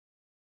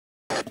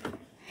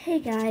Hey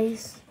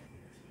guys,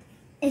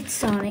 it's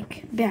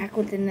Sonic back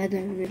with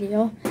another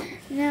video.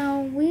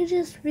 Now we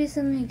just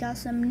recently got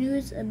some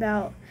news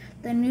about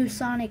the new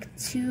Sonic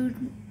 2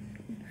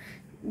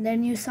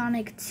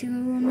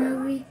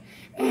 movie,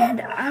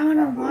 and I want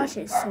to watch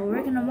it, so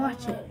we're gonna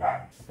watch it.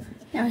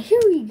 Now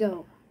here we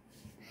go.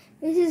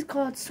 This is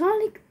called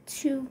Sonic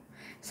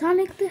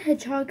the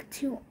Hedgehog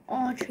 2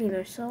 All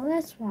Trailer, so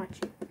let's watch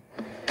it.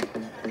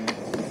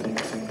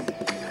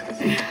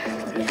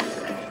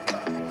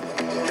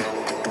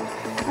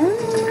 I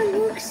don't know where it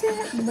looks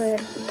at, but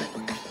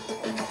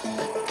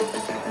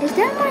is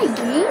that my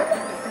game?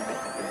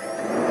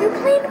 They're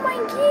playing my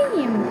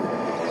game.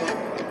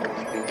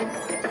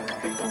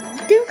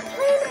 They're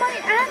playing my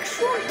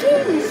actual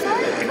game,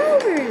 Sonic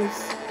Colors.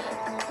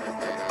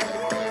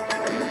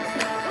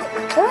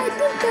 Oh, I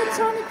think that's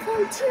Sonic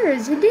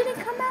Frontiers. It didn't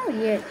come out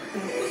yet.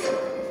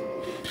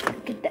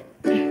 Look at that.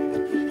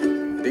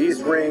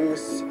 These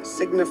rings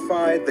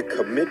signify the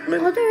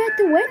commitment. Oh, they're at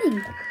the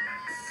wedding.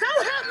 So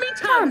help me,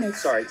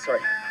 Thomas! Sorry. Oh,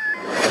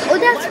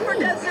 that's Life or me.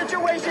 death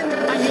situation.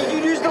 I need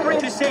you to use the ring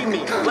to save me.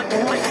 Like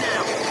right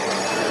now.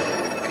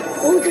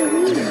 Oh, the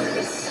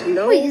ring.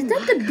 No. Wait, is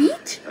that the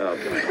beach? Oh,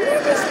 boy.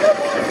 Where is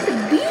the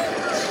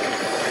beach?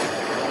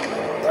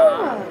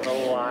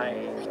 Why?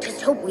 I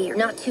just hope we're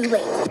not too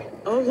late.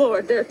 Oh,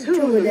 Lord, there are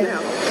two of them now.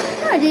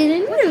 I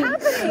didn't know.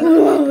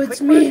 Oh,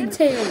 it's me and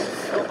Tails.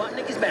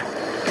 Robotnik is back.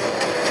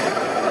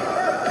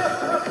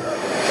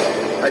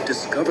 I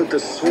discovered the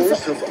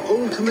source of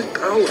ultimate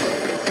power.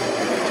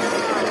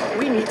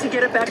 We need to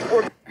get it back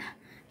for...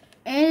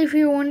 And if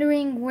you're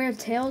wondering where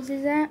Tails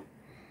is at,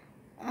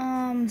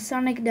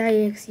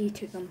 Sonic.exe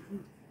took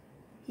him.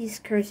 He's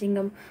cursing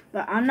him,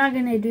 but I'm not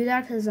gonna do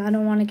that because I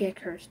don't want to get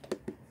cursed.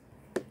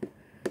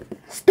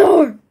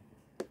 Store!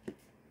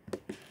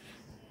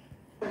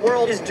 The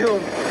world is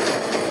doomed.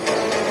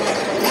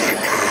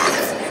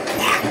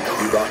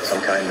 You brought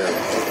some kind of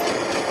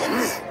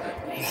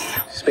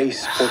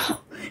space porky.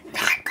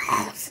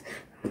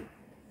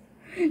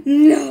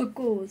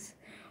 Knuckles!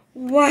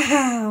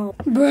 Wow!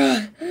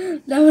 Bruh,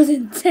 that was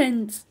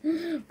intense.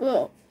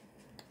 Well,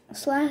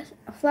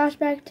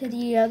 flashback to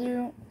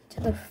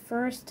the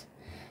first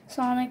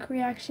Sonic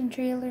reaction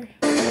trailer.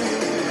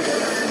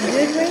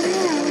 Good right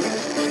now.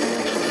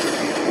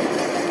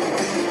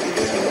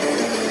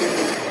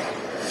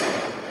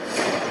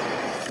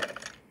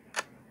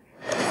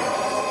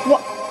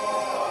 What?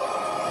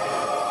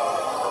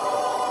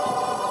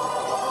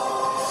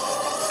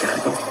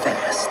 Gotta go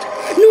fast.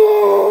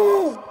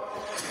 No!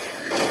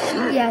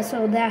 Yeah,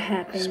 so that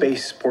happened.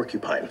 Space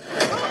porcupine.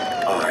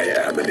 I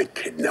am an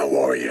echidna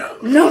warrior.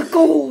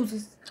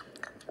 Knuckles!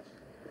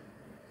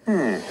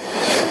 Jim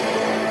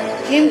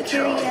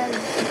Carrey as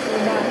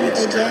Robotnik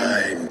It's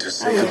again. time to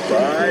say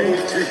goodbye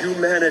to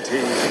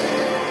humanity.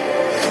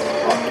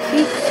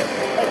 He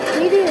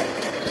did.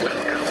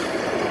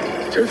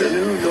 To the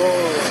new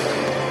norm.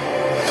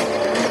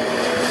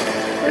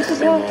 First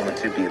It's of a all, moment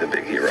to be the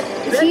big hero.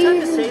 is Bad he time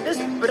to say this,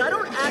 but I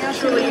don't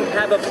actually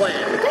have a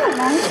plan. Is that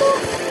Longclaw?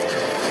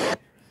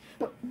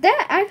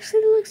 That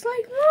actually looks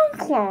like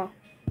Longclaw.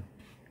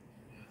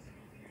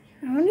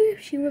 I wonder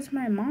if she was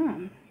my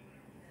mom.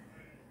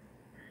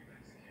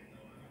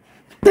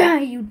 Bah,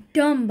 you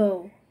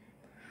Dumbo.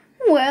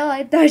 Well,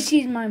 I thought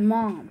she's my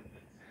mom.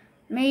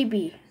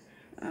 Maybe.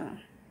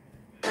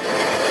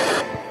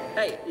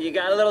 Hey, you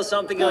got a little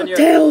something on your...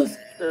 Tails!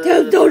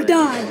 Tails, don't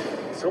die!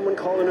 Someone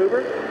call an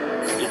Uber?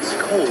 It's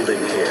cold in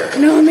here.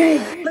 No, me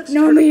Let's and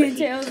turn the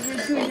Tails were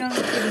too young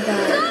to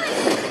die.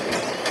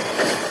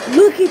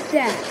 Look at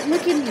that.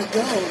 Look at me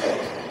go.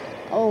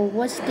 Oh,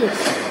 what's this?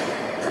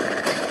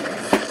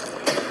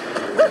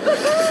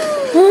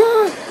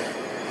 Huh?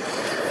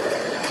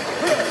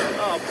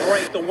 Oh,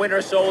 break the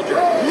Winter Soldier.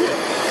 Oh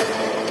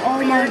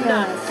my You're god.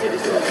 not,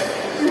 citizen.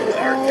 You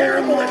are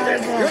terrible at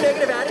this. Your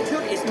negative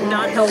attitude is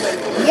not helping.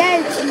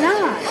 Yeah, it's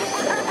not.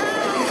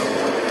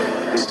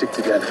 We stick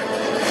together.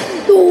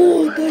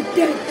 Oh, the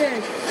dead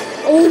thing.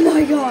 Oh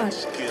my god.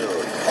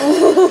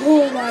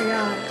 Oh my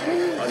god.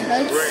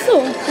 That's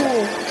so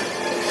cool.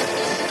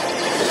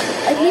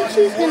 I think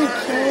she's gonna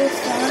kill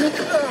Sonic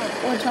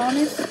or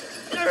Thomas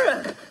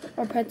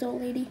or Pretzel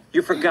Lady.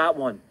 You forgot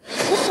one.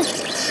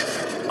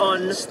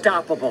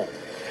 Unstoppable.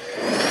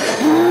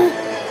 Huh?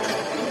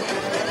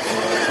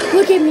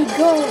 Look at me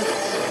go.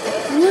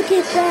 Look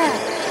at that.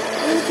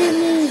 Look at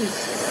me.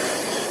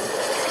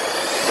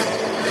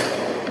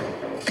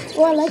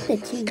 Oh, I like the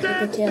two with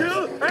the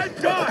tails.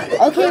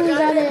 Okay, we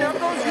got it.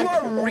 Knuckles, you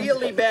are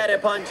really bad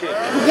at punching.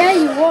 Yeah,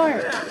 you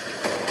are.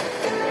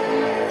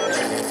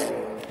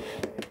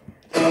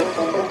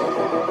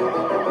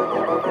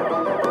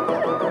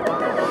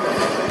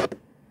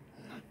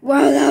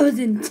 Wow, that was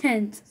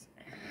intense.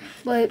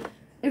 But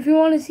if you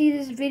want to see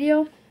this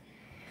video,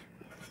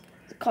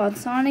 it's called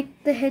Sonic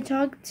the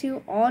Hedgehog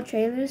 2 All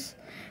Trailers,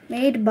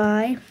 made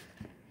by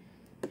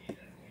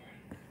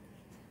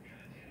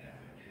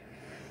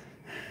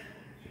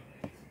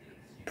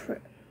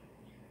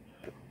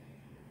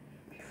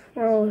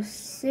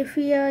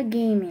Prosifia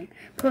Gaming.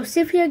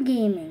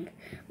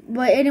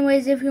 But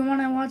anyways, if you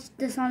want to watch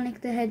the Sonic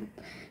the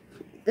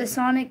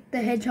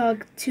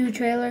Hedgehog 2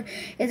 trailer,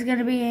 it's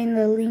gonna be in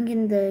the link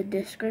in the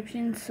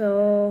description.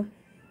 So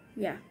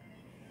yeah.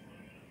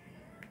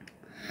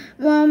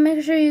 Well,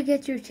 make sure you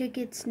get your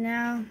tickets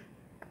now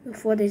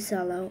before they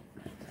sell out.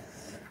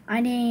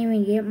 I didn't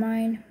even get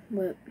mine,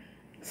 but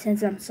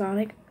since I'm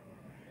Sonic,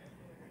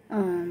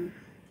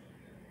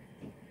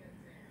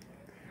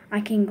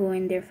 I can go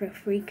in there for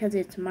free because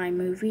it's my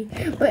movie.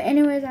 But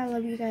anyways, I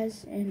love you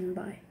guys and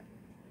bye.